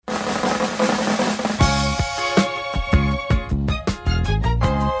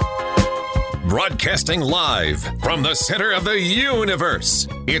Broadcasting live from the center of the universe.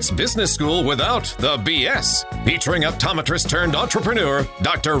 It's Business School Without the BS. Featuring optometrist turned entrepreneur,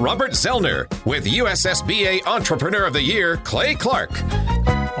 Dr. Robert Zellner, with USSBA Entrepreneur of the Year, Clay Clark.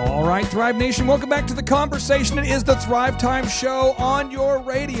 All right, Thrive Nation, welcome back to the conversation. It is the Thrive Time Show on your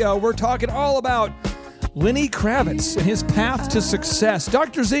radio. We're talking all about Lenny Kravitz and his path to success.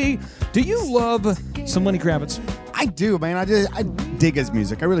 Dr. Z, do you love some Lenny Kravitz? I do, man. I dig his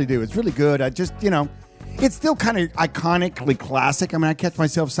music. I really do. It's really good. I just, it's still kind of iconically classic. I mean, I catch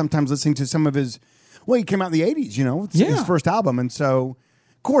myself sometimes listening to some of his, he came out in the 80s, It's his first album. And so,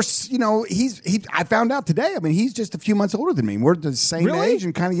 of course, I found out today, he's just a few months older than me. We're the same age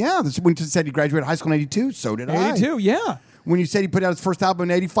and kind of, When you said he graduated high school in 82, so did I. 82, yeah. When you said he put out his first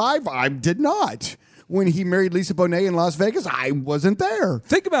album in 85, I did not. When he married Lisa Bonet in Las Vegas, I wasn't there.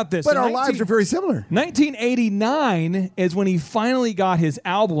 Think about this. But our lives are very similar. 1989 is when he finally got his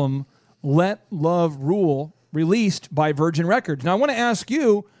album, Let Love Rule, released by Virgin Records. Now, I want to ask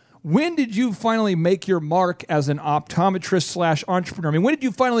you, when did you finally make your mark as an optometrist / entrepreneur? When did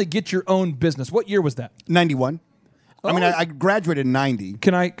you finally get your own business? What year was that? 91. Oh. I graduated in 90.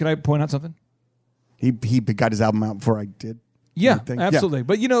 Can I point out something? He got his album out before I did. Yeah, absolutely.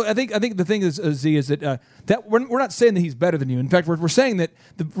 Yeah. But I think the thing is, Z, is that we're not saying that he's better than you. In fact, we're saying that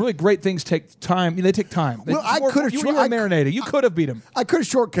the really great things take time. They take time. Well, I could have. You were marinated. You could have beat him. I could have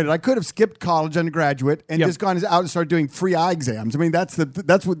shortcutted. I could have skipped college, undergraduate, and just gone out and started doing free eye exams.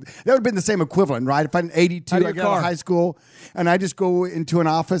 That would have been the same equivalent, right? If I'm 82, I get out of high school, and I just go into an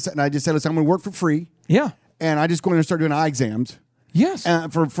office and I just say, "Listen, I'm going to work for free." Yeah. And I just go in and start doing eye exams. Yes.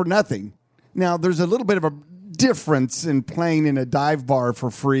 For nothing. Now, there's a little bit of a difference in playing in a dive bar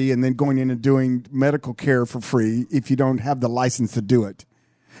for free and then going in and doing medical care for free if you don't have the license to do it.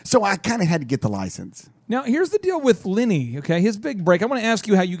 So I kind of had to get the license. Now, here's the deal with Lenny, okay? His big break. I want to ask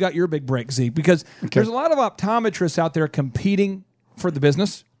you how you got your big break, Z, because there's a lot of optometrists out there competing for the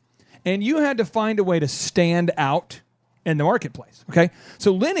business, and you had to find a way to stand out in the marketplace, okay?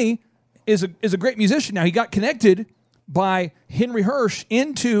 So Lenny is a great musician. Now, he got connected by Henry Hirsch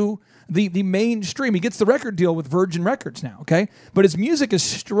into the mainstream. He gets the record deal with Virgin Records now, okay? But his music is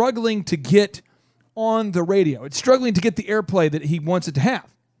struggling to get on the radio. It's struggling to get the airplay that he wants it to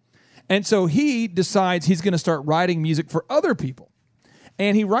have. And so he decides he's going to start writing music for other people.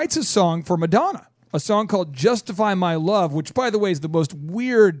 And he writes a song for Madonna, a song called Justify My Love, which, by the way, is the most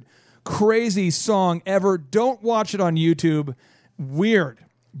weird, crazy song ever. Don't watch it on YouTube. Weird.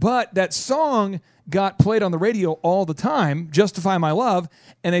 But that song got played on the radio all the time, Justify My Love,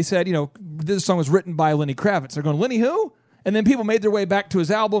 and they said, this song was written by Lenny Kravitz. They're going, Lenny who? And then people made their way back to his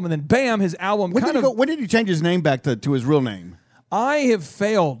album, and then bam, his album when did he change his name back to his real name? I have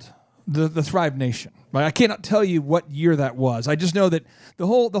failed the Thrive Nation. Right? I cannot tell you what year that was. I just know that the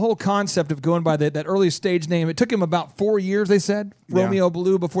whole concept of going by that early stage name, it took him about 4 years, they said, Romeo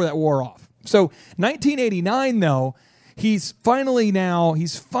Blue, before that wore off. So 1989, though, he's finally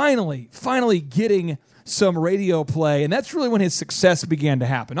getting some radio play, and that's really when his success began to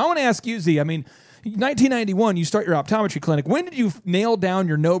happen. I want to ask you, Z, 1991, you start your optometry clinic. When did you nail down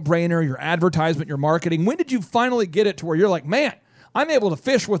your no-brainer, your advertisement, your marketing? When did you finally get it to where you're like, man, I'm able to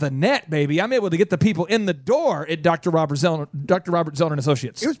fish with a net, baby. I'm able to get the people in the door at Dr. Robert Zellner and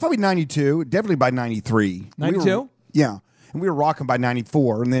Associates? It was probably 92, definitely by 93. 92? Yeah, and we were rocking by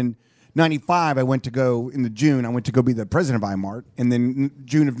 94, and then 95, I went to go be the president of iMart. And then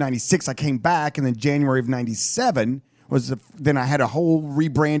June of 96, I came back. And then January of 97 then I had a whole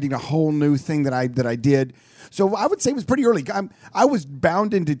rebranding, a whole new thing that I did. So I would say it was pretty early. I was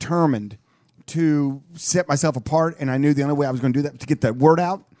bound and determined to set myself apart. And I knew the only way I was going to do that was to get that word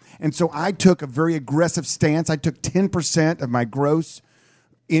out. And so I took a very aggressive stance. I took 10% of my gross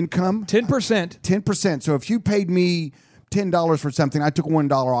income. 10%? 10%. So if you paid me $10 for something, I took $1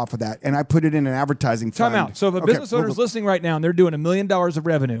 off of that, and I put it in an advertising fund. Time out. So if a business owner is listening right now and they're doing $1 million of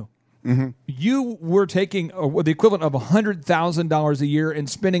revenue, you were taking the equivalent of $100,000 a year and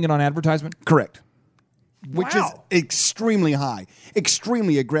spending it on advertisement? Correct. Which is extremely high,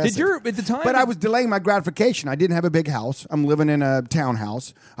 extremely aggressive. At the time? But I was delaying my gratification. I didn't have a big house. I'm living in a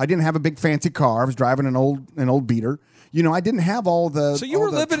townhouse. I didn't have a big fancy car. I was driving an old beater. I didn't have all the. So you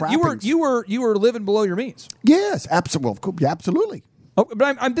were living below your means. Yes, absolutely, absolutely. Oh,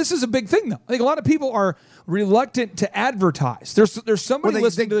 but this is a big thing, though. I think a lot of people are reluctant to advertise. There's somebody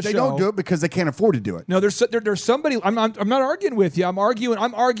listening to the show. They don't do it because they can't afford to do it. No, there's somebody. I'm not arguing with you. I'm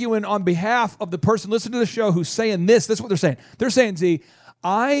arguing on behalf of the person listening to the show who's saying this. That's what they're saying. They're saying, Z,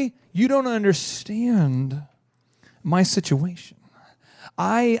 you don't understand my situation.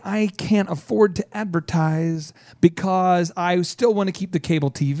 I can't afford to advertise because I still want to keep the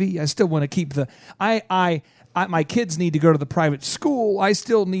cable TV. I still want to keep the my kids need to go to the private school. I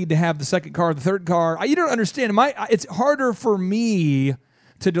still need to have the second car, the third car. You don't understand. It's harder for me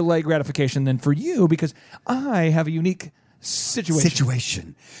to delay gratification than for you because I have a unique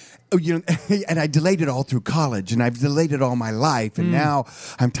situation. Oh, and I delayed it all through college, and I've delayed it all my life, and now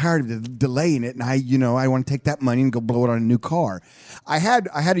I'm tired of delaying it, and I want to take that money and go blow it on a new car. I had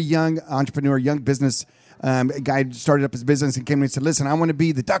a young entrepreneur, young business guy started up his business and came to me and said, "Listen, I want to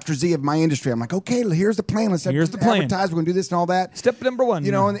be the Dr. Z of my industry." I'm like, "Okay, here's the plan. Let's advertise. We're going to do this and all that." Step number one,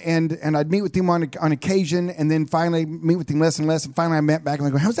 and I'd meet with him on occasion, and then finally meet with him less and less, and finally I met back and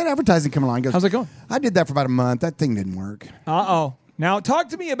I go, "How's that advertising coming along?" He goes, "How's it going?" I did that for about a month. That thing didn't work. Now, talk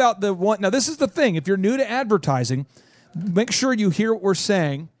to me about the one. Now, this is the thing. If you're new to advertising, make sure you hear what we're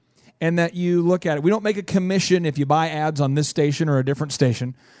saying and that you look at it. We don't make a commission if you buy ads on this station or a different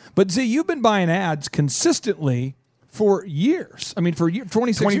station. But, Z, you've been buying ads consistently for years. I mean, for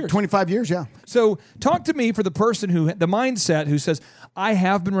 26 years. 25 years, yeah. So talk to me for the person the mindset who says, I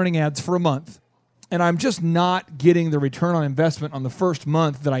have been running ads for a month, and I'm just not getting the return on investment on the first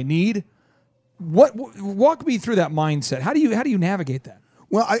month that I need. Walk me through that mindset. How do you navigate that?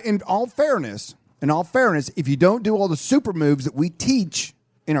 Well, in all fairness, if you don't do all the super moves that we teach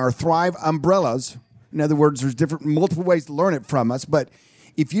in our Thrive umbrellas, in other words, there's multiple ways to learn it from us, but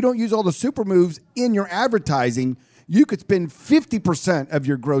if you don't use all the super moves in your advertising, you could spend 50% of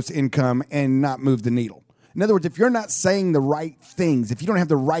your gross income and not move the needle. In other words, if you're not saying the right things, if you don't have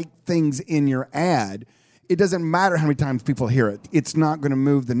the right things in your ad, it doesn't matter how many times people hear it. It's not going to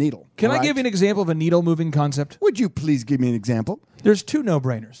move the needle. Can I give you an example of a needle-moving concept? Would you please give me an example? There's 2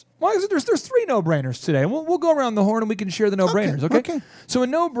 no-brainers. Why is it? There's 3 no-brainers today. We'll go around the horn and we can share the no-brainers, okay? So a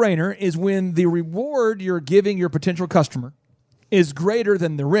no-brainer is when the reward you're giving your potential customer is greater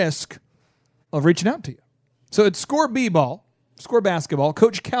than the risk of reaching out to you. So it's Score B-ball, Score basketball.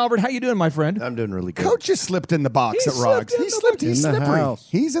 Coach Calvert, how you doing, my friend? I'm doing really good. Coach just slipped in the box at Roggs. He's slippery.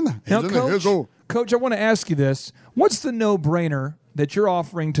 He's in the Coach, I want to ask you this. What's the no-brainer that you're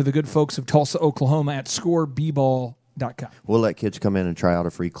offering to the good folks of Tulsa, Oklahoma at scoreball.com? We'll let kids come in and try out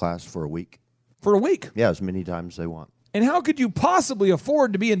a free class for a week. For a week? Yeah, as many times as they want. And how could you possibly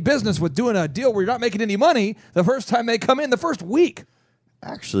afford to be in business with doing a deal where you're not making any money the first time they come in, the first week?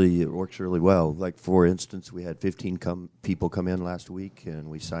 Actually, it works really well. Like, for instance, we had 15 people come in last week,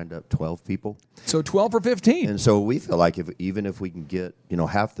 and we signed up 12 people. So 12 or 15. And so we feel like even if we can get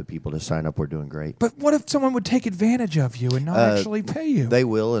half the people to sign up, we're doing great. But what if someone would take advantage of you and not actually pay you? They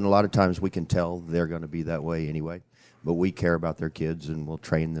will, and a lot of times we can tell they're going to be that way anyway. But we care about their kids, and we'll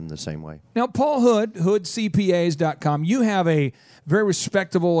train them the same way. Now, Paul Hood, hoodcpas.com, you have a very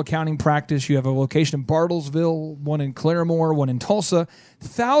respectable accounting practice. You have a location in Bartlesville, one in Claremore, one in Tulsa.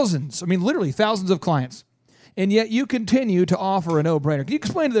 Literally thousands of clients. And yet you continue to offer a no-brainer. Can you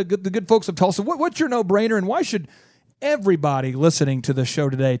explain to the good folks of Tulsa, what's your no-brainer, and why should everybody listening to the show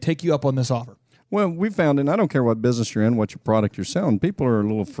today take you up on this offer? Well, we found, and I don't care what business you're in, what your product you're selling, people are a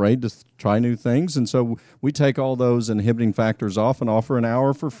little afraid to try new things. And so we take all those inhibiting factors off and offer an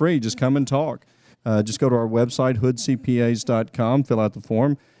hour for free. Just come and talk. Just go to our website, hoodcpas.com, fill out the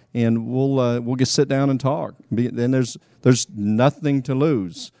form, and we'll just sit down and talk. Then there's nothing to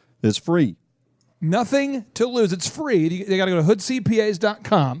lose. It's free. Nothing to lose. It's free. They got to go to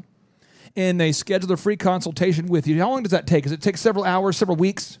hoodcpas.com. And they schedule a free consultation with you. How long does that take? Does it take several hours, several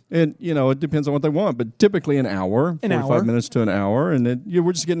weeks? And, it depends on what they want, but typically an hour, 45 minutes to an hour. And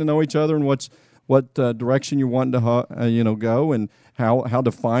we're just getting to know each other and what direction you're wanting to go, and how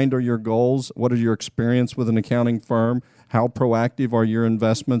defined are your goals, what is your experience with an accounting firm, how proactive are your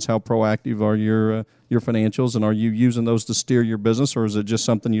investments, how proactive are your financials, and are you using those to steer your business, or is it just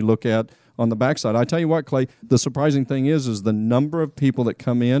something you look at on the backside? I tell you what, Clay, the surprising thing is the number of people that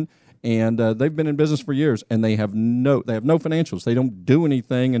come in, and they've been in business for years, and they have no financials. They don't do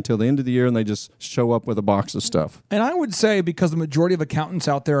anything until the end of the year, and they just show up with a box of stuff. And I would say because the majority of accountants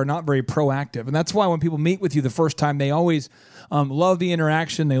out there are not very proactive, and that's why when people meet with you the first time, they always love the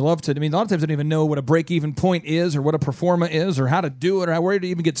interaction. They love to. A lot of times they don't even know what a break-even point is, or what a pro forma is, or how to do it, or where to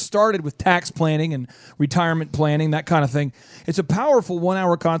even get started with tax planning and retirement planning, that kind of thing. It's a powerful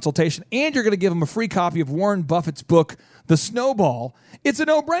 1-hour consultation, and you're going to give them a free copy of Warren Buffett's book, The Snowball. It's a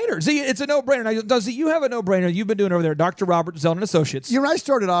no-brainer. See, it's a no-brainer. Now, does you have a no-brainer you've been doing over there, Dr. Robert Zellner Associates? I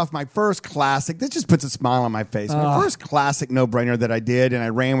started off my first classic. This just puts a smile on my face. My first classic no-brainer that I did, and I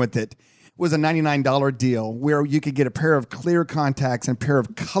ran with it, was a $99 deal where you could get a pair of clear contacts and a pair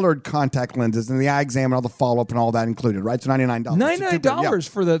of colored contact lenses and the eye exam and all the follow-up and all that included, right? So $99. $99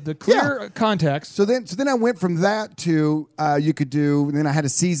 for the clear contacts. So then I went from that to you could do, and then I had a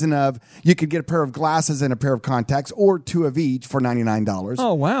season of you could get a pair of glasses and a pair of contacts or two of each for $99.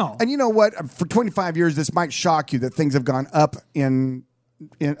 Oh, wow. And you know what? For 25 years, this might shock you that things have gone up in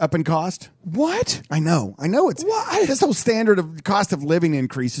cost. What? I know. It's Why? This whole standard of cost of living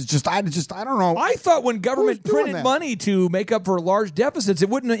increase is just I don't know. I thought when government Who's doing printed that? money to make up for large deficits, it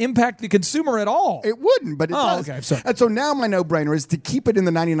wouldn't impact the consumer at all. It wouldn't, but it does. Okay, sorry. And so now my no-brainer is to keep it in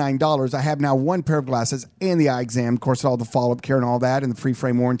the $99. I have now one pair of glasses and the eye exam, of course, all the follow-up care and all that, and the free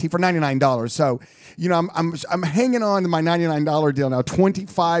frame warranty for $99. So, I'm hanging on to my $99 deal now.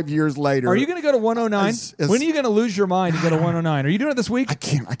 25 years later. Are you going to go to 109? When are you going to lose your mind and go to 109? Are you doing it this week? I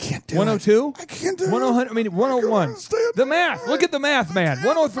can't do 102? it. I can't do it. 100, I mean 101. The math. Look at the math, man.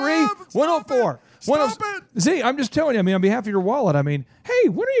 103, 104. Stop it. See, I'm just telling you, on behalf of your wallet, hey,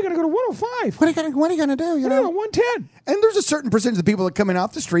 when are you going to go to 105? What are you gonna do? You know, 110. And there's a certain percentage of people that come in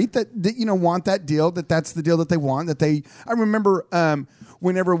off the street that want that deal. That's the deal that they want. I remember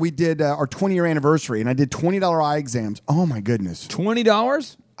whenever we did our 20-year anniversary, and I did $20 eye exams. Oh my goodness,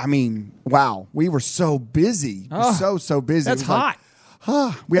 $20? I mean, wow, we were so busy, so busy. That's hot.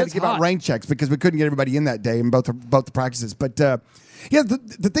 We had to give out rain checks because we couldn't get everybody in that day in both the practices. But the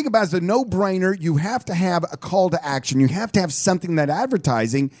thing about it is a no-brainer. You have to have a call to action. You have to have something that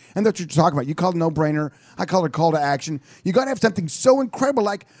advertising, and that's what you're talking about. You call it a no-brainer. I call it a call to action. You got to have something so incredible,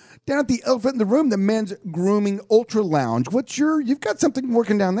 like down at the Elephant in the Room, the Men's Grooming Ultra Lounge. You've got something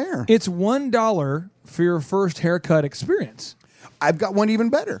working down there. It's $1 for your first haircut experience. I've got one even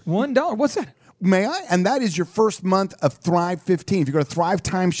better. $1. What's that? May I? And that is your first month of Thrive 15. If you go to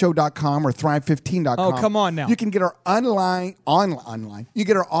thrivetimeshow.com or thrive15.com. Oh, come on now. You can get our online. You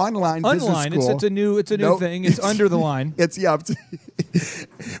get our online business school. It's a new thing. It's under the line. It's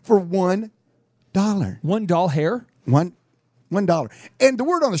for $1. $1 hair? $1. And the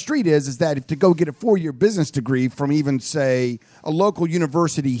word on the street is that if to go get a 4-year business degree from even, say, a local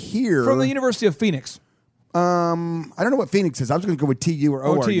university here. From the University of Phoenix. I don't know what Phoenix is. I was going to go with TU or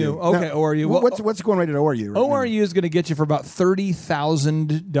ORU. TU. Okay, now, ORU. What's going right at ORU? ORU is going to get you for about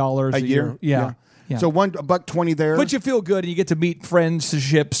 $30,000 a year. Yeah. So $1.20 there. But you feel good, and you get to meet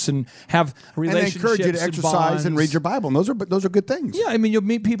friendships and have relationships. And they encourage you to exercise and read your Bible. And those are good things. Yeah, you'll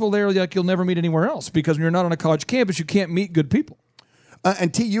meet people there like you'll never meet anywhere else because when you're not on a college campus, you can't meet good people.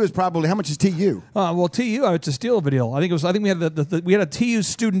 And TU is probably, how much is TU? Well, TU, it's a steal of a deal. I think we had we had a TU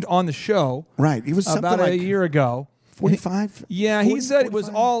student on the show. Right, it was about a year ago. 45? Yeah, 40, he said 45? It was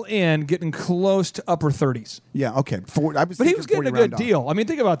all in, getting close to upper 30s. Yeah, okay. But he was getting a good deal.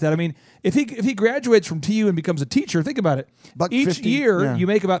 Think about that. If he graduates from TU and becomes a teacher, think about it. Each year, you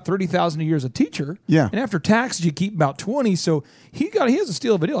make about $30,000 a year as a teacher. Yeah. And after taxes, you keep about 20. So he has a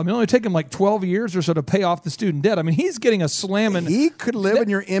steal of a deal. It only take him like 12 years or so to pay off the student debt. He's getting a slamming. He could live in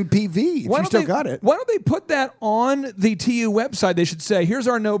your MPV if you still got it. Why don't they put that on the TU website? They should say, here's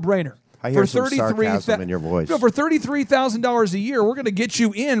our no-brainer. I hear some sarcasm in your voice. For $33,000 a year, we're going to get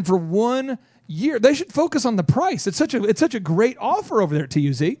you in for 1 year. They should focus on the price. It's such a great offer over there at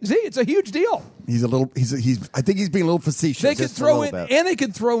TUZ. It's a huge deal. I think he's being a little facetious. They could throw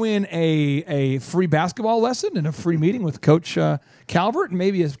in a free basketball lesson and a free meeting with Coach Calvert and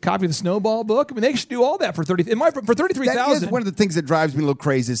maybe a copy of the Snowball book. They should do all that for $33,000. That is one of the things that drives me a little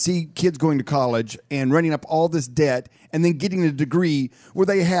crazy. Is see kids going to college and running up all this debt and then getting a degree where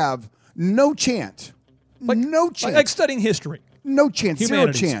they have no chance. Like studying history. No chance.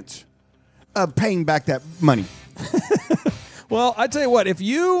 Humanities. Zero chance of paying back that money. Well, I tell you what, if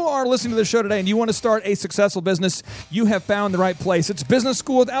you are listening to the show today and you want to start a successful business, you have found the right place. It's Business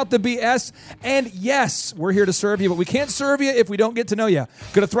School Without the BS. And yes, we're here to serve you, but we can't serve you if we don't get to know you.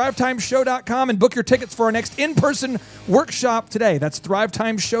 Go to thrivetimeshow.com and book your tickets for our next in-person workshop today. That's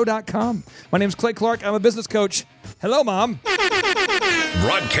thrivetimeshow.com. My name is Clay Clark. I'm a business coach. Hello, Mom.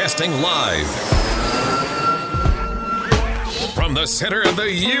 Broadcasting live from the center of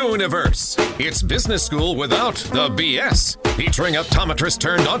the universe, it's Business School Without the BS, featuring optometrist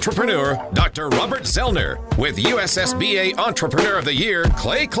turned entrepreneur, Dr. Robert Zellner, with USSBA Entrepreneur of the Year,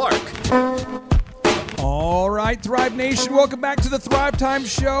 Clay Clark. All right, Thrive Nation, welcome back to the Thrive Time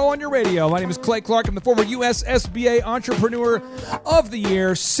Show on your radio. My name is Clay Clark. I'm the former USSBA Entrepreneur of the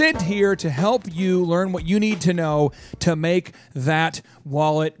Year, sent here to help you learn what you need to know to make that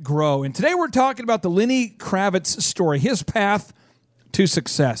wallet grow. And today we're talking about the Lenny Kravitz story, his path to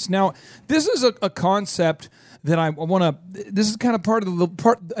success. Now, this is a concept that I want to. This is kind of part of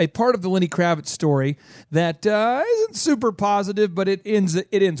the Lenny Kravitz story that isn't super positive, but it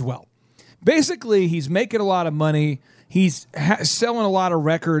ends well. Basically, he's making a lot of money. He's selling a lot of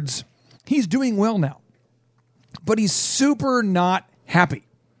records. He's doing well now. But he's super not happy.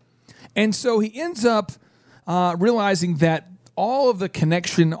 And so he ends up realizing that all of the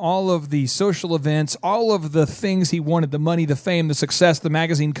connection, all of the social events, all of the things he wanted, the money, the fame, the success, the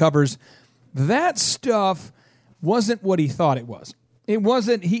magazine covers, that stuff wasn't what he thought it was. It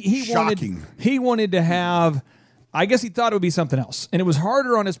wasn't. Shocking. He wanted to have, I guess he thought it would be something else. And it was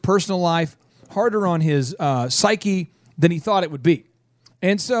harder on his personal life, harder on his psyche than he thought it would be.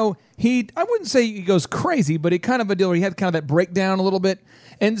 And so I wouldn't say he goes crazy, but it kind of a deal where he had kind of that breakdown a little bit.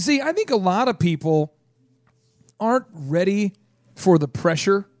 And see, I think a lot of people aren't ready for the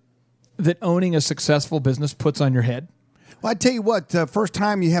pressure that owning a successful business puts on your head. Well, I tell you what, first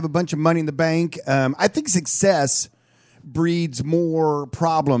time you have a bunch of money in the bank, I think success breeds more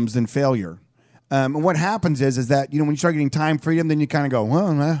problems than failure. And what happens is that, when you start getting time freedom, then you kind of go,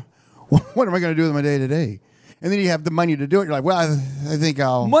 well, what am I going to do with my day to day? And then you have the money to do it. You're like, well, I think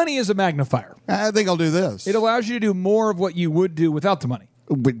Money is a magnifier. I think I'll do this. It allows you to do more of what you would do without the money.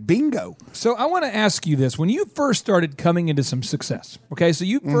 But bingo. So I want to ask you this. When you first started coming into some success, okay, so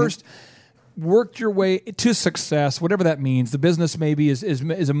you first worked your way to success, whatever that means. The business maybe is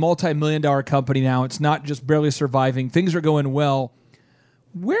a multi-million-dollar company now. It's not just barely surviving. Things are going well.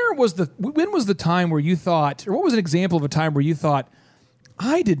 When was the time where you thought, or what was an example of a time where you thought,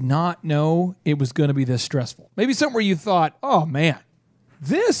 I did not know it was going to be this stressful? Maybe something where you thought, oh man,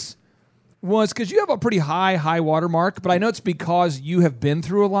 this was, because you have a pretty high water mark, but I know it's because you have been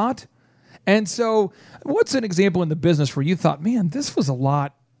through a lot. And so what's an example in the business where you thought, man, this was a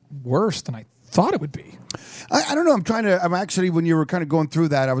lot worse than I thought it would be? I don't know. I'm actually, when you were kind of going through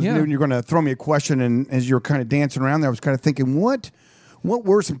that, I was knowing you were going to throw me a question, and as you were kind of dancing around there, I was kind of thinking, what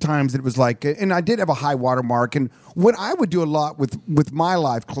were some times that it was like, and I did have a high water mark, and what I would do a lot with my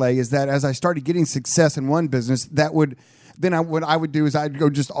life, Clay, is that as I started getting success in one business, what I would do is I'd go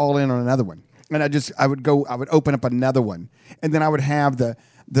just all in on another one. And I would open up another one. And then I would have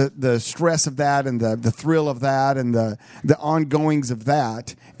the stress of that and the thrill of that and the ongoings of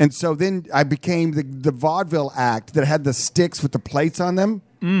that. And so then I became the vaudeville act that had the sticks with the plates on them.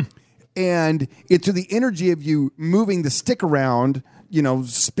 And it's the energy of you moving the stick around,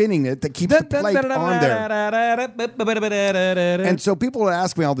 spinning it, that keeps the plate on there. And so people would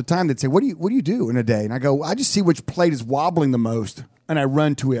ask me all the time, they'd say, what do you do in a day? And I go, I just see which plate is wobbling the most, and I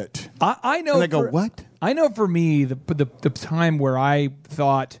run to it. I know. And I go, what? I know for me, the time where I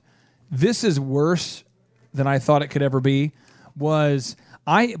thought this is worse than I thought it could ever be was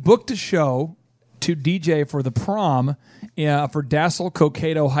I booked a show to DJ for the prom for Dassel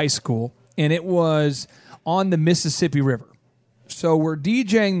Cokato High School, and it was on the Mississippi River. So we're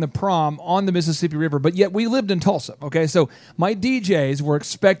DJing the prom on the Mississippi River, but yet we lived in Tulsa. Okay, so my DJs were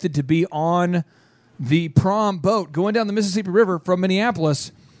expected to be on the prom boat going down the Mississippi River from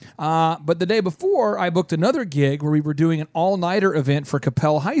Minneapolis. But the day before, I booked another gig where we were doing an all-nighter event for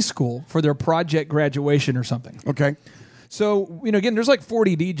Capel High School for their project graduation or something. Okay. So, again, there's like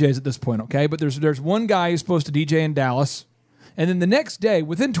 40 DJs at this point, okay? But there's one guy who's supposed to DJ in Dallas. And then the next day,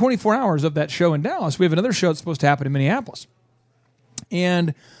 within 24 hours of that show in Dallas, we have another show that's supposed to happen in Minneapolis.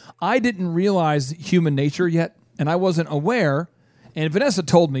 And I didn't realize human nature yet, and I wasn't aware. And Vanessa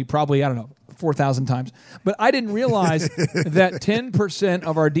told me probably, 4,000 times. But I didn't realize that 10%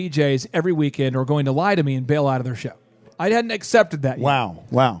 of our DJs every weekend are going to lie to me and bail out of their show. I hadn't accepted that yet.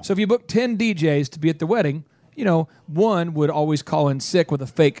 Wow. So if you book 10 DJs to be at the wedding, one would always call in sick with a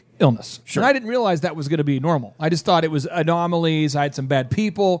fake illness. Sure. And I didn't realize that was going to be normal. I just thought it was anomalies. I had some bad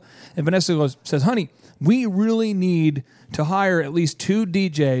people. And Vanessa says, honey, we really need to hire at least 2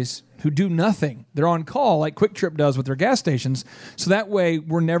 DJs who do nothing. They're on call like Quick Trip does with their gas stations. So that way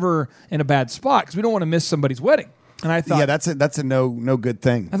we're never in a bad spot because we don't want to miss somebody's wedding. And I thought, yeah, that's a no good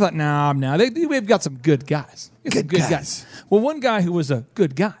thing. I thought, nah, we've got some good guys. Good guys. Well, one guy who was a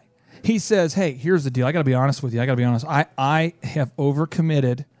good guy, he says, hey, here's the deal. I got to be honest with you. I have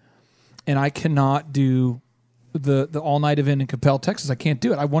overcommitted, and I cannot do the all-night event in Capel, Texas. I can't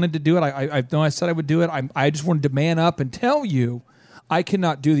do it. I wanted to do it. I know I said I would do it. I just wanted to man up and tell you I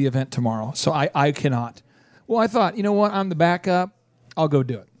cannot do the event tomorrow. So I cannot. Well, I thought, you know what? I'm the backup. I'll go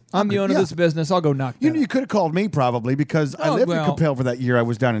do it. I'm the owner of this business. I'll go knock that out. You could have called me probably because I lived in Capel for that year. I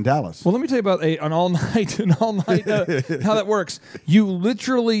was down in Dallas. Well, let me tell you about an all-night, how that works. You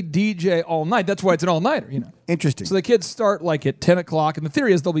literally DJ all night. That's why it's an all-nighter, Interesting. So the kids start like at 10 o'clock, and the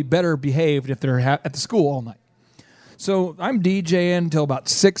theory is they'll be better behaved if they're at the school all night. So I'm DJing until about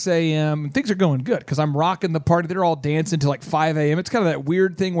 6 a.m. and things are going good because I'm rocking the party. They're all dancing till like 5 a.m. It's kind of that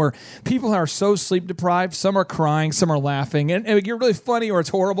weird thing where people are so sleep deprived. Some are crying, some are laughing, and you're really funny or it's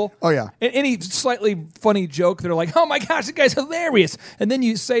horrible. Oh, yeah. Any slightly funny joke, they're like, "Oh my gosh, this guy's hilarious," and then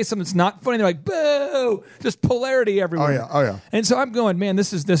you say something that's not funny, they're like, "Boo!" Just polarity everywhere. Oh yeah. And so I'm going, man,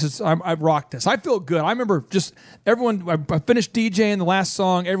 this is I've rocked this. I feel good. I remember just everyone. I finished DJing the last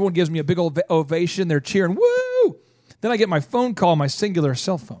song. Everyone gives me a big old ovation. They're cheering, woo! Then I get my phone call, my singular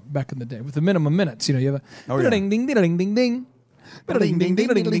cell phone back in the day with the minimum minutes. You know, you have a ding ding ding ding ding ding. Ding, ding, ding,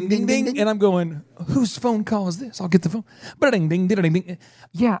 ding, ding, ding, ding. And I'm going, whose phone call is this? I'll get the phone. Ding, ding, ding, ding, ding.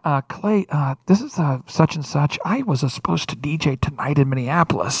 Yeah, Clay, this is such and such. I was supposed to DJ tonight in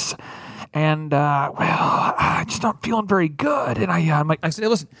Minneapolis. And, I'm just not feeling very good. And I'm like, I said, hey,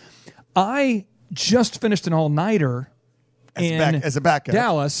 listen, I just finished an all-nighter As a backup.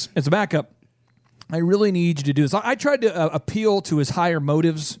 Dallas, as a backup. I really need you to do this. I tried to appeal to his higher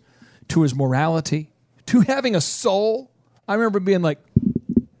motives, to his morality, to having a soul. I remember being like,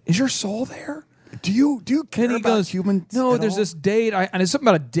 is your soul there? Do you care And he about goes, humans? no, at there's all? this date. And it's something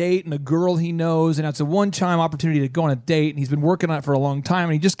about a date and a girl he knows. And it's a one-time opportunity to go on a date. And he's been working on it for a long time.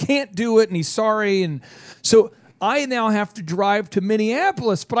 And he just can't do it. And he's sorry. And so I now have to drive to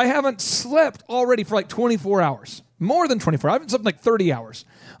Minneapolis. But I haven't slept already for like 24 hours. More than 24. I haven't slept like 30 hours.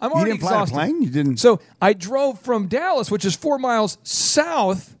 I'm already You didn't fly a exhausted. plane? You didn't? So I drove from Dallas, which is 4 miles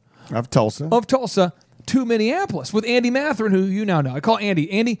south Of Tulsa. of Tulsa, to Minneapolis with Andy Matherin, who you now know. I call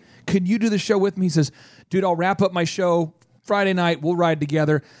Andy. Andy, can you do the show with me? He says, dude, I'll wrap up my show Friday night. We'll ride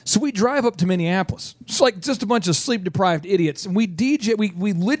together. So we drive up to Minneapolis. It's like just a bunch of sleep-deprived idiots. And we DJ.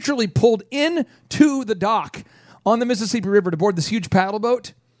 We literally pulled into the dock on the Mississippi River to board this huge paddle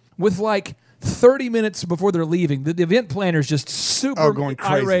boat with like 30 minutes before they're leaving. The event planner's just super going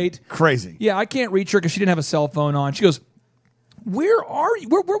crazy. irate. Crazy. Yeah, I can't reach her because she didn't have a cell phone on. She goes, where are you?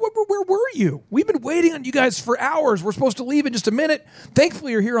 Where were you? We've been waiting on you guys for hours. We're supposed to leave in just a minute.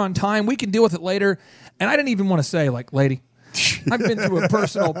 Thankfully, you're here on time. We can deal with it later. And I didn't even want to say, like, lady, I've been through a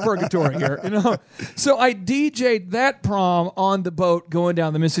personal purgatory here, you know. So I DJ'd that prom on the boat going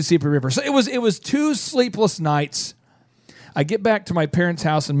down the Mississippi River. So it was 2 sleepless nights. I get back to my parents'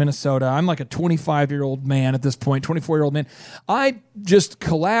 house in Minnesota. I'm like a 25-year-old man at this point, 24-year-old man. I just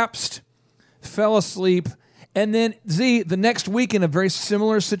collapsed, fell asleep. And then, the next weekend, a very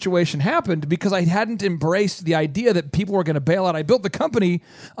similar situation happened because I hadn't embraced the idea that people were going to bail out. I built the company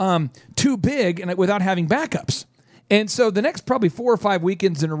too big and without having backups. And so the next probably 4 or 5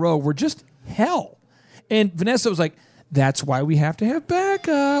 weekends in a row were just hell. And Vanessa was like, that's why we have to have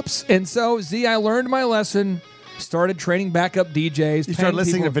backups. And so, I learned my lesson. Started training backup DJs. You started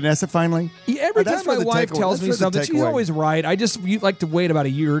listening to Vanessa finally? Yeah, every That's time my for the wife takeaway. tells That's me for the something, she's takeaway. always right. You like to wait about a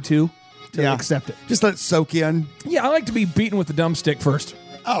year or two to accept it. Just let it soak in. Yeah, I like to be beaten with the dumb stick first.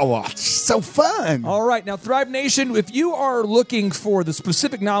 Oh, wow. It's so fun. All right. Now, Thrive Nation, if you are looking for the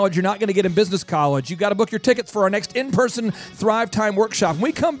specific knowledge you're not going to get in business college, you got to book your tickets for our next in-person Thrive Time workshop. When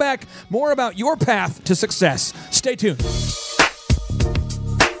we come back, more about your path to success. Stay tuned.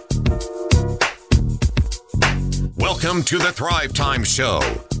 Welcome to the Thrive Time Show,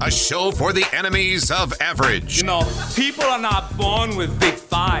 a show for the enemies of average. You know, people are not born with big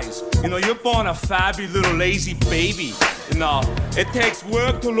thighs. You know, you're born a fabby little lazy baby. You know, it takes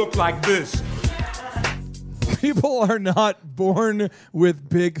work to look like this. People are not born with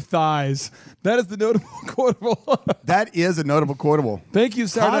big thighs. That is the notable quotable. That is a notable quotable. Thank you,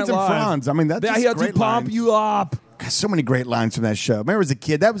 Saturday Hans Night and Live. Franz. I mean, that's They just had to great pump lines. you up. God, so many great lines from that show. Remember as a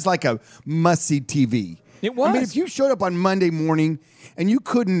kid, that was like a must-see TV. It was. I mean, if you showed up on Monday morning and you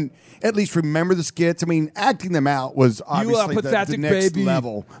couldn't at least remember the skits, I mean, acting them out was obviously the pathetic next baby.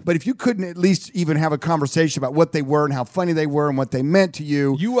 level. But if you couldn't at least even have a conversation about what they were and how funny they were and what they meant to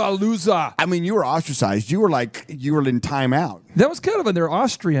you, You are a loser. I mean, you were ostracized. You were in timeout. That was kind of they're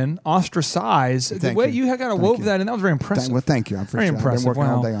Austrian, ostracized. The Thank way you. you kind of Thank wove you. that, and that was very impressive. Well, thank you. I Very appreciate it. I've impressive. been working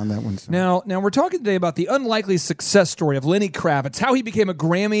all Wow. day on that one. So. Now we're talking today about the unlikely success story of Lenny Kravitz, how he became a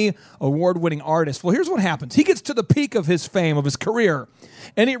Grammy award-winning artist. Well, here's what happens. He gets to the peak of his fame, of his career,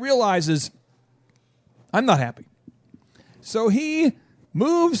 and he realizes, I'm not happy. So he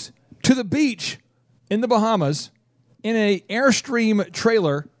moves to the beach in the Bahamas in an Airstream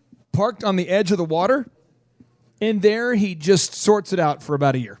trailer parked on the edge of the water, and there he just sorts it out for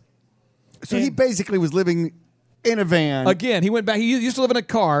about a year. So he basically was living in a van. Again, he went back. He used to live in a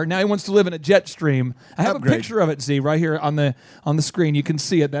car. Now he wants to live in a Jetstream. I have Upgrade. a picture of it, Z, right here on the screen. You can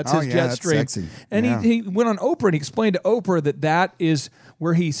see it. That's Oh, his yeah, that's Jetstream. sexy. And Yeah. he went on Oprah and he explained to Oprah that is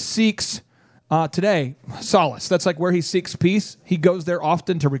where he seeks today solace. That's like where he seeks peace. He goes there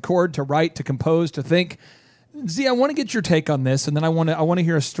often to record, to write, to compose, to think. Z, I want to get your take on this, and then I want to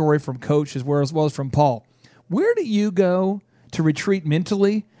hear a story from Coach as well as from Paul. Where do you go to retreat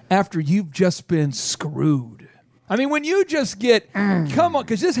mentally after you've just been screwed? I mean, when you just get, come on,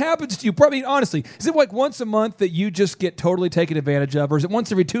 because this happens to you probably, honestly, is it like once a month that you just get totally taken advantage of? Or is it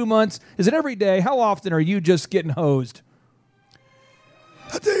once every 2 months? Is it every day? How often are you just getting hosed?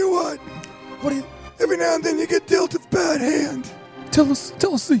 I'll tell you what. Every now and then you get dealt a bad hand. Tell us,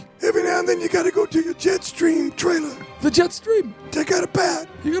 Z. Every now and then you got to go to your Jetstream trailer. The Jetstream. Take out a bat.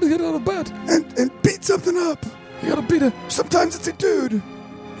 You got to get out of bed. And beat something up. You got to beat it. Sometimes it's a dude.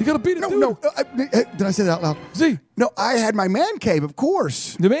 You got to beat it, dude. No. Did I say that out loud? Z. No, I had my man cave, of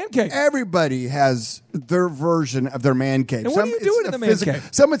course. The man cave. Everybody has their version of their man cave. And what are you doing in the man cave?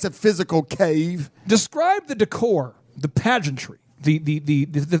 Some it's a physical cave. Describe the decor, the pageantry,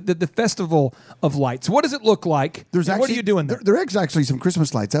 the festival of lights. What does it look like? What are you doing there? There is actually some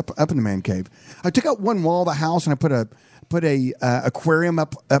Christmas lights up in the man cave. I took out one wall of the house and I put a aquarium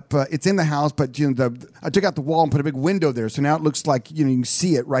up. It's in the house, but I took out the wall and put a big window there, so now it looks like you can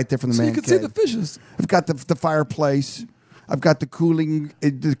see it right there from the man cave. You can see the fishes. I've got the fireplace. I've got the cooling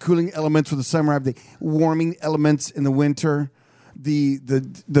elements for the summer. I have the warming elements in the winter.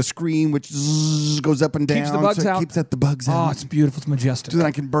 The screen which goes up and down, keeps the bugs out. Keeps the bugs out. Oh, it's beautiful. It's majestic. So then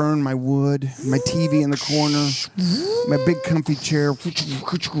I can burn my wood, my TV in the corner, my big comfy chair.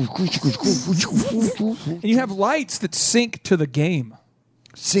 And you have lights that sync to the game.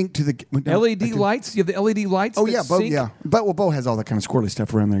 Sync to the LED lights. You have the LED lights. Oh that yeah, Bo. sync. Yeah, but Bo has all that kind of squirrely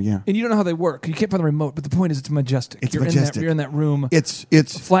stuff around there. Yeah, and you don't know how they work. You can't find the remote. But the point is, it's majestic. You're in that room. It's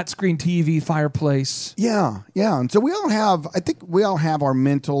flat screen TV, fireplace. Yeah. And so we all have. I think we all have our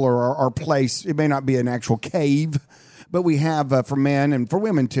mental or our place. It may not be an actual cave, but we have for men and for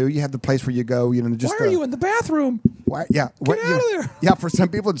women too. You have the place where you go. Just why are you in the bathroom? Why? Yeah, get out of there. Yeah, for some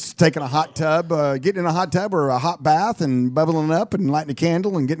people, it's taking a hot tub, getting in a hot tub or a hot bath and bubbling up and lighting a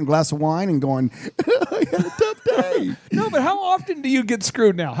candle and getting a glass of wine and going, I had a tough day. No, but how often do you get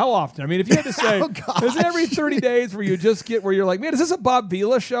screwed now? How often? I mean, if you had to say, is it every 30 days where you're like, man, is this a Bob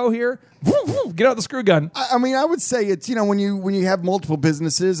Vila show here? Get out the screw gun. I mean, I would say it's, when you have multiple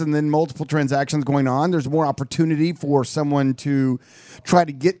businesses and then multiple transactions going on, there's more opportunity for someone to try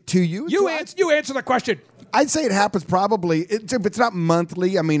to get to you. You answer the question. I'd say it happens probably, if it's not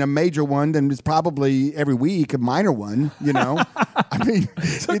monthly, I mean, a major one, then it's probably every week, a minor one, I mean.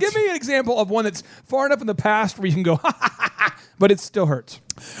 So give me an example of one that's far enough in the past where you can go, but it still hurts.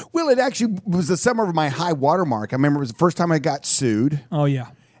 Well, it actually was the summer of my high water mark. I remember it was the first time I got sued. Oh, yeah.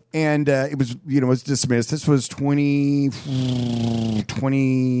 And it was, it was dismissed. This was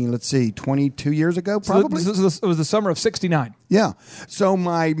 22 years ago, probably. So it was the summer of 69. Yeah. So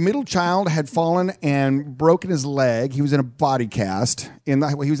my middle child had fallen and broken his leg. He was in a body cast. He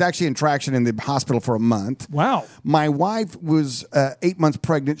was actually in traction in the hospital for a month. Wow. My wife was 8 months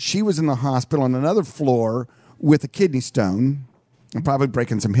pregnant. She was in the hospital on another floor with a kidney stone. I'm probably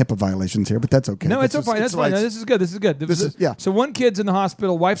breaking some HIPAA violations here, but that's okay. No, it's fine. That's fine. No, this is good. Yeah. So one kid's in the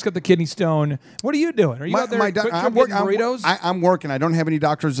hospital. Wife's got the kidney stone. What are you doing? Are you out there I'm burritos? I'm working. I don't have any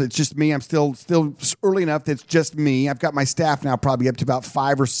doctors. It's just me. I'm still early enough that it's just me. I've got my staff now probably up to about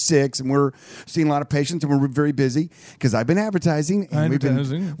 5 or 6, and we're seeing a lot of patients, and we're very busy because I've been advertising, and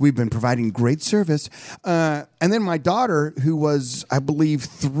we've been providing great service. And then my daughter, who was, I believe,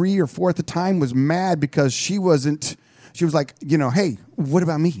 3 or 4 at the time, was mad because she wasn't. She was like, hey, what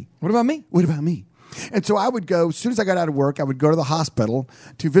about me? What about me? What about me? And so I would go, as soon as I got out of work, I would go to the hospital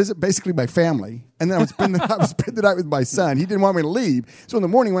to visit basically my family. And then I would spend the night with my son. He didn't want me to leave. So in the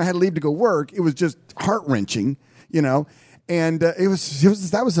morning when I had to leave to go work, it was just heart-wrenching, And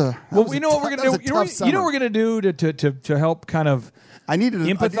that was a what we're going to do. You know what we're going to do to help kind of I needed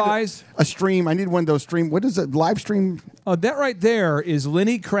empathize. A stream. I needed one of those stream. What is it? Live stream? That right there is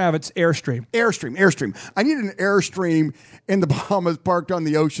Lenny Kravitz Airstream. Airstream. I needed an Airstream in the Bahamas parked on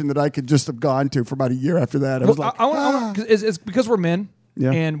the ocean that I could just have gone to for about a year after that. I was like, it's because we're men.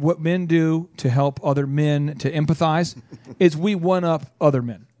 Yeah. And what men do to help other men to empathize is we one up other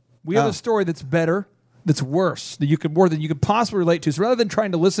men. We have a story that's better, that's worse, that you could possibly relate to. So rather than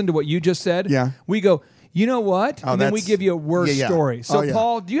trying to listen to what you just said, we go, you know what? And then we give you a worse story. So,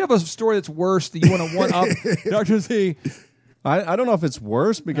 Paul, do you have a story that's worse that you want to one up Dr. Z? I don't know if it's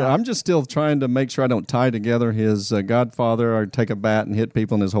worse because I'm just still trying to make sure I don't tie together his godfather or take a bat and hit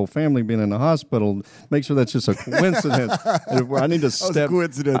people and his whole family being in the hospital. Make sure that's just a coincidence. I need to step. That was a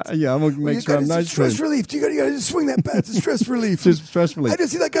coincidence. I'm going to make sure I'm nice. Stress relief. You got to just swing that bat. It's stress relief. Just stress relief. I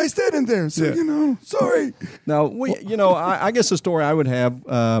just see that guy standing there. So, sorry. Now, I guess the story I would have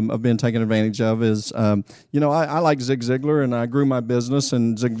of being taken advantage of is, I like Zig Ziglar and I grew my business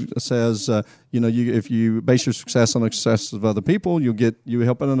and Zig says, if you base your success on the success of other people, you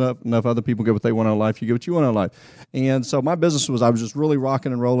help enough other people get what they want out of life, you get what you want out of life. And so my business I was just really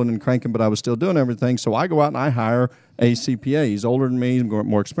rocking and rolling and cranking, but I was still doing everything. So I go out and I hire a CPA. He's older than me,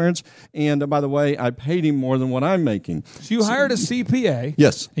 more experienced. And by the way, I paid him more than what I'm making. So you hired a CPA.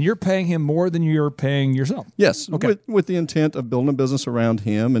 Yes. And you're paying him more than you're paying yourself. Yes. Okay. With the intent of building a business around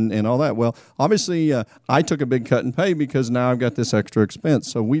him and all that. Well, obviously, I took a big cut in pay because now I've got this extra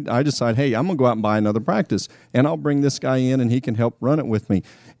expense. So I decided, hey, I'm going to go out and buy another practice, and I'll bring this guy in, and he can help run it with me.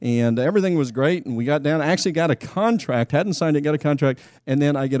 And everything was great, and we got down. I actually got a contract, hadn't signed it, got a contract, and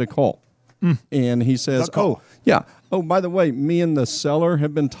then I get a call. And he says, oh, by the way, me and the seller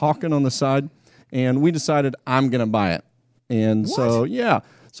have been talking on the side, and we decided I'm going to buy it. And so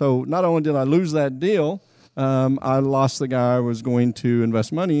not only did I lose that deal, I lost the guy I was going to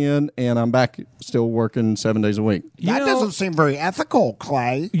invest money in, and I'm back still working 7 days a week. That doesn't seem very ethical,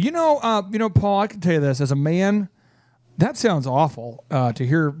 Clay. Paul, I can tell you this. As a man, that sounds awful to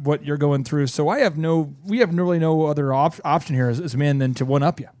hear what you're going through. So we have really no other option here as men than to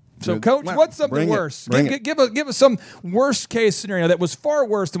one-up you. So, Coach, what's something worse? Give us some worst case scenario that was far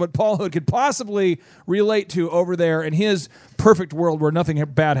worse than what Paul Hood could possibly relate to over there in his perfect world where nothing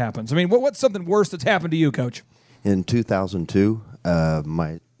bad happens. I mean, what's something worse that's happened to you, Coach? In 2002,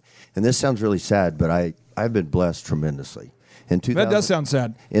 and this sounds really sad, but I've been blessed tremendously. That does sound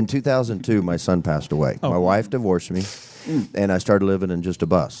sad. In 2002, my son passed away. My wife divorced me, and I started living in just a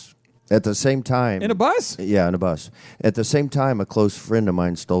bus. At the same time... In a bus? Yeah, in a bus. At the same time, a close friend of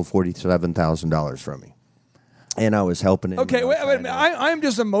mine stole $47,000 from me. And I was helping him. Okay, wait a minute. I'm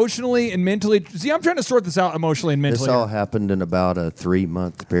just emotionally and mentally... See, I'm trying to sort this out emotionally and mentally. This all happened in about a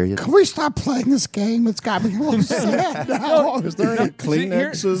 3-month period. Can we stop playing this game? It's got me a little sad now. Is there any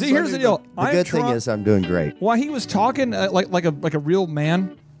Kleenexes? See, here's the deal. The good thing is I'm doing great. While he was talking like a real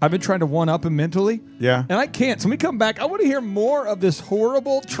man, I've been trying to one-up him mentally. Yeah. And I can't. So when we come back, I want to hear more of this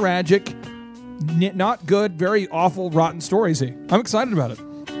horrible, tragic, not good, very awful, rotten story, Z. I'm excited about it.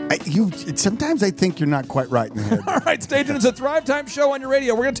 Sometimes I think you're not quite right in the head. All right, stay tuned. It's a Thrive Time show on your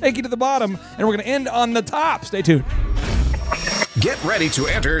radio. We're going to take you to the bottom, and we're going to end on the top. Stay tuned. Get ready to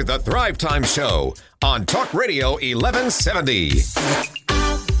enter the Thrive Time show on Talk Radio 1170.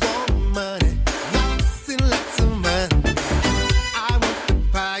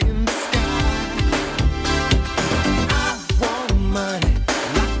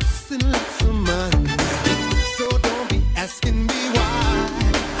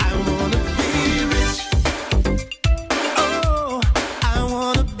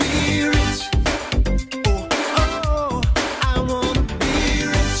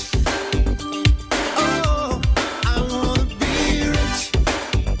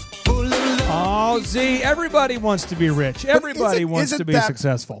 Everybody wants to be rich. Everybody wants to be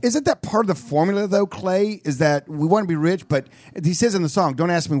successful. Isn't that part of the formula, though, Clay? Is that we want to be rich, but he says in the song,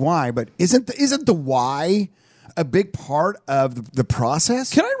 don't ask me why, but isn't the why a big part of the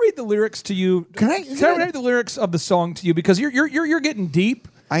process? Can I read the lyrics to you? Can I read the lyrics of the song to you? Because you're getting deep.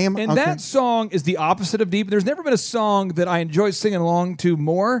 I am. And that song is the opposite of deep. There's never been a song that I enjoy singing along to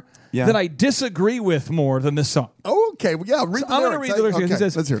more that I disagree with more than this song. Okay, well, yeah, read the lyrics. I'm going to read the lyrics. Okay, He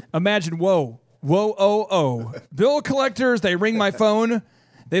says, let's hear it. Imagine, whoa, oh. Bill collectors, they ring my phone.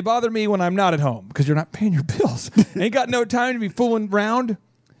 They bother me when I'm not at home because you're not paying your bills. Ain't got no time to be fooling around.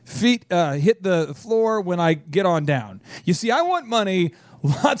 Feet hit the floor when I get on down. You see, I want money,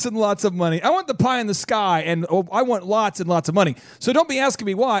 lots and lots of money. I want the pie in the sky, and I want lots and lots of money. So don't be asking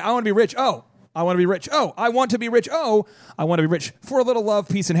me why. I want to be rich. Oh, I want to be rich. Oh, I want to be rich. Oh, I want to be rich for a little love,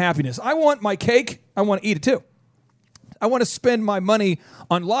 peace, and happiness. I want my cake. I want to eat it too. I want to spend my money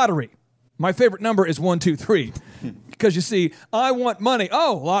on lottery. My favorite number is 1, 2, 3. Because you see, I want money.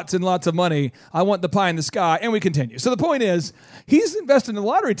 Oh, lots and lots of money. I want the pie in the sky. And we continue. So the point is, he's investing in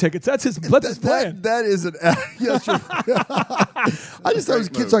lottery tickets. That's his plan. That is an... Yes, I just thought it was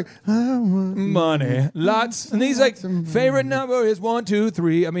kids like, I want money. Lots. And he's like, favorite number is 1, 2,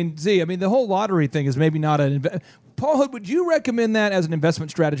 3. I mean, Z, the whole lottery thing is maybe not an investment. Paul Hood, would you recommend that as an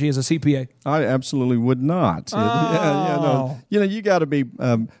investment strategy as a CPA? I absolutely would not. Oh. You got to be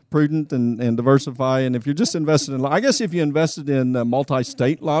prudent and diversify. And if you're just invested in, I guess if you invested in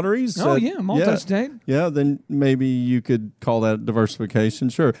multi-state lotteries. Multi-state. Yeah, then maybe you could call that diversification.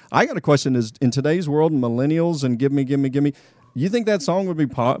 Sure. I got a question: is in today's world, millennials and give me. You think that song would be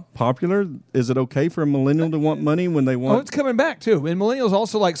popular? Is it okay for a millennial to want money when they want? Oh, it's coming back too. And millennials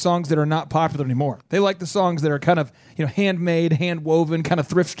also like songs that are not popular anymore. They like the songs that are kind of handmade, hand woven, kind of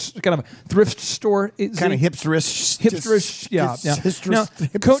thrift store, kind of hipsterish. Yeah. Now,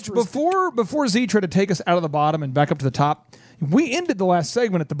 Coach, before Z tried to take us out of the bottom and back up to the top, We ended the last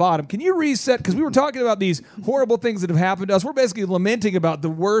segment at the bottom. Can you reset? Because we were talking about these horrible things that have happened to us. We're basically lamenting about the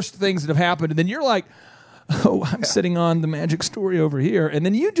worst things that have happened. And then you're like, oh, I'm sitting on the magic story over here. And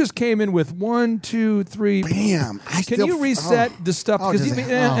then you just came in with 1, 2, 3. Bam. Can you reset the stuff? Because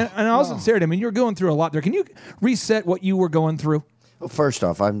and all sincerity, I mean, you're going through a lot there. Can you reset what you were going through? Well, first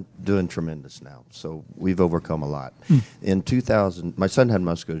off, I'm doing tremendous now. So we've overcome a lot. In 2000, my son had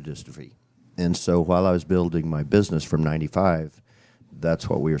muscular dystrophy. And so while I was building my business from 95, that's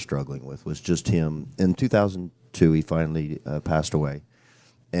what we were struggling with, was just him. In 2002, he finally passed away.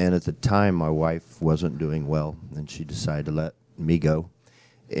 And at the time, my wife wasn't doing well, and she decided to let me go.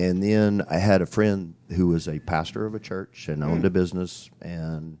 And then I had a friend who was a pastor of a church and owned a business,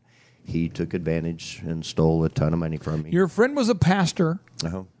 and he took advantage and stole a ton of money from me. Your friend was a pastor,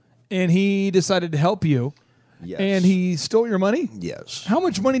 and he decided to help you. Yes. And he stole your money? Yes. How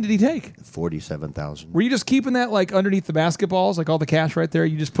much money did he take? $47,000. Were you just keeping that like underneath the basketballs, like all the cash right there?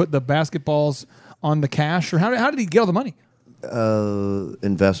 You just put the basketballs on the cash? Or how did he get all the money?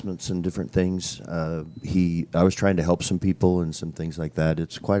 Investments and different things. I was trying to help some people and some things like that.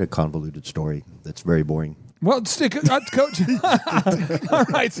 It's quite a convoluted story. It's very boring. Well, Coach. All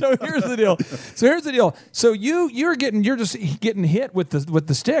right. So here's the deal. So you're just getting hit with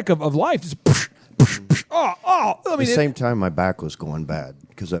the stick of life. Just I mean, at the same time, my back was going bad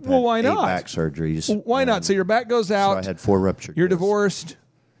because I've had why 8 not? back surgeries. Well, why not? So your back goes out. So I had 4 ruptured. You're discs. divorced.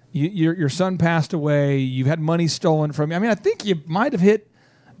 Your son passed away. You've had money stolen from you. I mean, I think you might have hit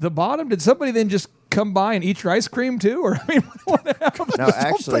the bottom. Did somebody then just come by and eat your ice cream too? Or I mean, what happened? No,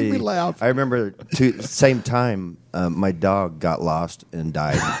 actually, I remember same time my dog got lost and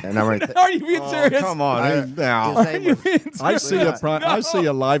died. And I'm right. Are you being serious? Come on, now. Are you being serious? I see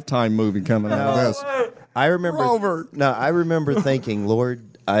a Lifetime movie coming out of this. I remember. Rover. No, I remember thinking, Lord,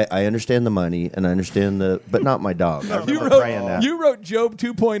 I understand the money and I understand but not my dog. I remember praying that. You wrote Job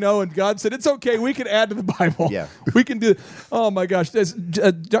 2.0 and God said, it's okay, we can add to the Bible. Yeah. We can do, oh my gosh.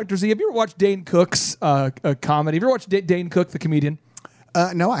 Dr. Z, have you ever watched Dane Cook's comedy? Have you ever watched Dane Cook, the comedian?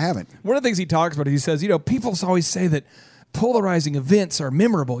 No, I haven't. One of the things he talks about is he says, people always say that polarizing events are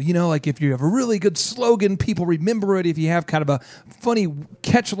memorable. Like if you have a really good slogan, people remember it. If you have kind of a funny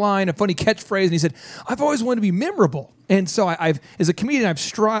catch line, a funny catchphrase, and he said, I've always wanted to be memorable. And so I've as a comedian,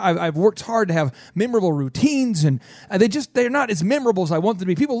 I've worked hard to have memorable routines, and they're not as memorable as I want them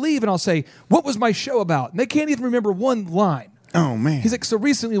to be. People leave, and I'll say, what was my show about? And they can't even remember one line. Oh, man. He's like, so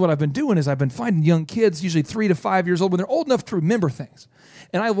recently what I've been doing is I've been finding young kids, usually 3 to 5 years old, when they're old enough to remember things.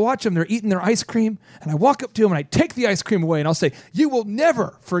 And I watch them, they're eating their ice cream, and I walk up to them and I take the ice cream away and I'll say, you will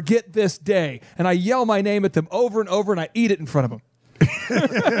never forget this day. And I yell my name at them over and over and I eat it in front of them.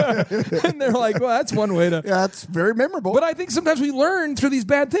 And they're like, well, that's one way to... Yeah, that's very memorable. But I think sometimes we learn through these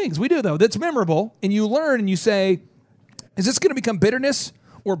bad things. We do, though. That's memorable. And you learn and you say, is this going to become bitterness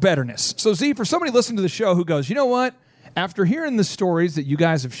or betterness? So, Z, for somebody listening to the show who goes, you know what? After hearing the stories that you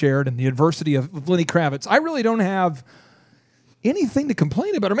guys have shared and the adversity of Lenny Kravitz, I really don't have anything to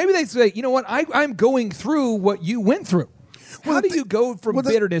complain about. Or maybe they say, you know what, I'm going through what you went through. How do you go from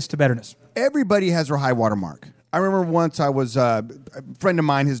bitterness to betterness? Everybody has their high water mark. I remember once I was a friend of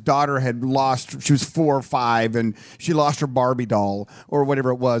mine, his daughter had lost, she was 4 or 5, and she lost her Barbie doll or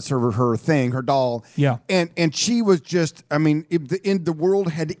whatever it was, her thing, her doll. Yeah. And she was just, I mean, the world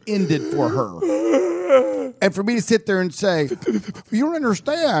had ended for her. And for me to sit there and say, you don't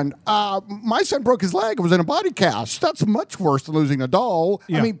understand, my son broke his leg, it was in a body cast. That's much worse than losing a doll.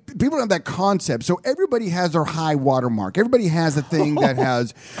 Yeah. I mean, people don't have that concept. So everybody has their high water mark. Everybody has a thing that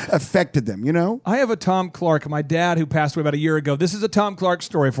has affected them, you know? I have a Tom Clark, my dad who passed away about a year ago. This is a Tom Clark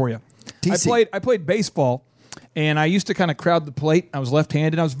story for you. TC. I played baseball, and I used to kind of crowd the plate. I was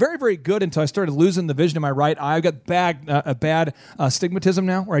left-handed. I was very, very good until I started losing the vision in my right eye. I've got a bad astigmatism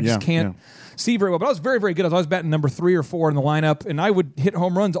now where I just can't see very well. But I was very, very good. I was always batting number 3 or 4 in the lineup, and I would hit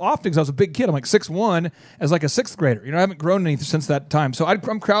home runs often because I was a big kid. I'm like 6'1", as like a 6th grader. I haven't grown anything since that time. So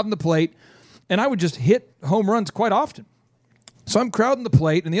I'm crowding the plate, and I would just hit home runs quite often. So I'm crowding the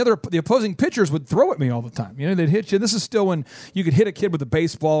plate, and the opposing pitchers would throw at me all the time. They'd hit you. This is still when you could hit a kid with a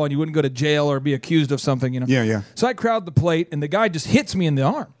baseball and you wouldn't go to jail or be accused of something. Yeah. So I crowd the plate, and the guy just hits me in the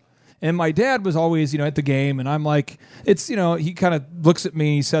arm. And my dad was always, at the game, and I'm like, he kind of looks at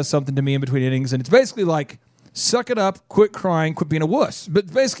me, he says something to me in between innings, and it's basically like, suck it up, quit crying, quit being a wuss.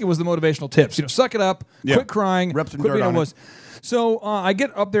 But basically it was the motivational tips. Suck it up, quit crying, quit being a wuss. So I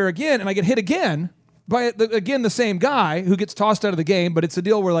get up there again, and I get hit again by, the same guy who gets tossed out of the game, but it's a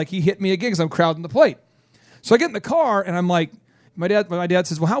deal where, like, he hit me again because I'm crowding the plate. So I get in the car, and I'm like, my dad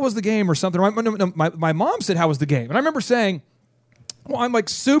says, well, how was the game or something? My mom said, how was the game? And I remember saying, well, I'm like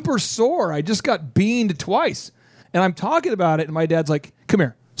super sore. I just got beaned twice. And I'm talking about it, and my dad's like, come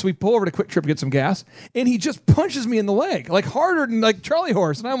here. So we pull over to Quick Trip to get some gas, and he just punches me in the leg, like harder than like Charlie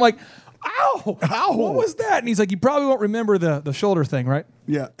horse. And I'm like, ow, what was that? And he's like, you probably won't remember the shoulder thing, right?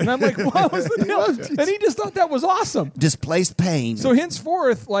 Yeah. And I'm like, what was the deal? And he just thought that was awesome. Displaced pain. So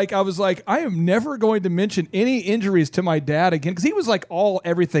henceforth, like I was like, I am never going to mention any injuries to my dad again, because he was like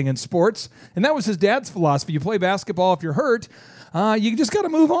everything in sports, and that was his dad's philosophy. You play basketball, if you're hurt, you just got to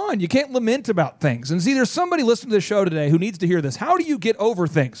move on. You can't lament about things. And see, there's somebody listening to the show today who needs to hear this. How do you get over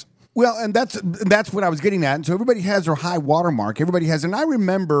things? Well, and that's what I was getting at. And so everybody has their high watermark. Everybody has, and I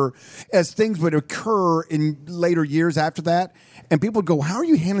remember as things would occur in later years after that, and people would go, "How are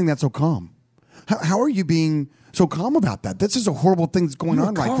you handling that so calm? How are you being so calm about that? This is a horrible thing that's going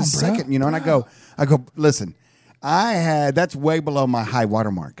on right this second, you know." And I go, listen, that's way below my high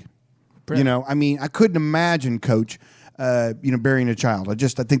watermark. You know, I mean, I couldn't imagine, Coach, burying a child. I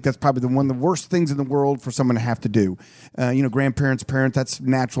think that's probably one of the worst things in the world for someone to have to do. Grandparents, parents, that's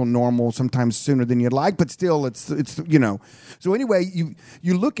natural, normal, sometimes sooner than you'd like, but still it's. So anyway,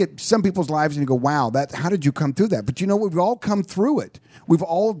 you look at some people's lives and you go, wow, how did you come through that? But we've all come through it. We've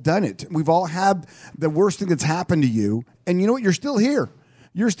all done it. We've all had the worst thing that's happened to you. And you know what? You're still here.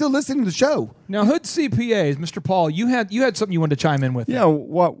 You're still listening to the show. Now, Hood CPAs, Mr. Paul, you had something you wanted to chime in with. Yeah,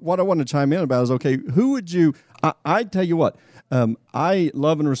 what I want to chime in about is, okay, who would you – I tell you what, I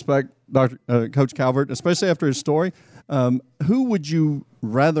love and respect Coach Calvert, especially after his story. Who would you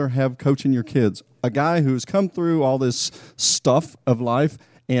rather have coaching your kids? A guy who's come through all this stuff of life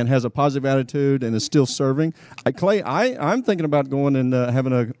and has a positive attitude and is still serving. Clay, I'm thinking about going and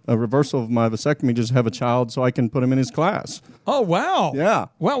having a reversal of my vasectomy, just have a child so I can put him in his class. Oh, wow. Yeah.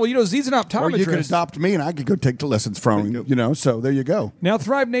 Well, Z's an optometrist. Or you could adopt me and I could go take the lessons from him, so there you go. Now,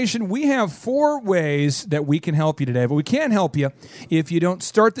 Thrive Nation, we have 4 ways that we can help you today, but we can't help you if you don't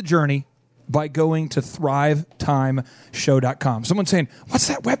start the journey by going to thrivetimeshow.com. Someone's saying, what's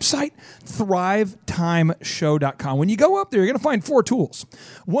that website? thrivetimeshow.com. When you go up there, you're going to find 4 tools.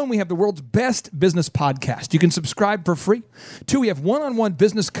 1, we have the world's best business podcast. You can subscribe for free. 2, we have one-on-one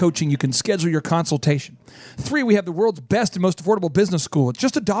business coaching. You can schedule your consultation. 3, we have the world's best and most affordable business school. It's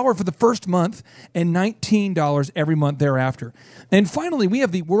just $1 for the first month and $19 every month thereafter. And finally, we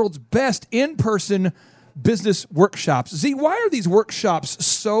have the world's best in-person business workshops. Z, why are these workshops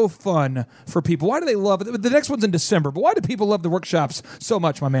so fun for people? Why do they love it? The next one's in December, but why do people love the workshops so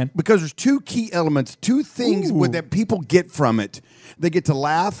much, my man? Because there's 2 key elements, 2 things that people get from it. They get to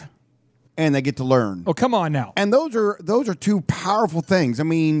laugh and they get to learn. Oh, come on now. And those are 2 powerful things. I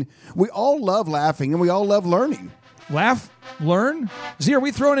mean, we all love laughing and we all love learning. Laugh, learn? Z, are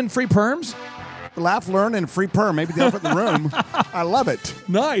we throwing in free perms? Laugh, learn, and free perm. Maybe the elephant in the room. I love it.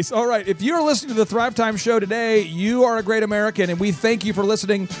 Nice. All right. If you're listening to the Thrive Time Show today, you are a great American, and we thank you for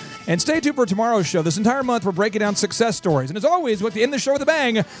listening. And stay tuned for tomorrow's show. This entire month, we're breaking down success stories. And as always, we have to end the show with a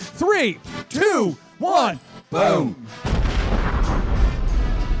bang. 3, 2, 1, boom.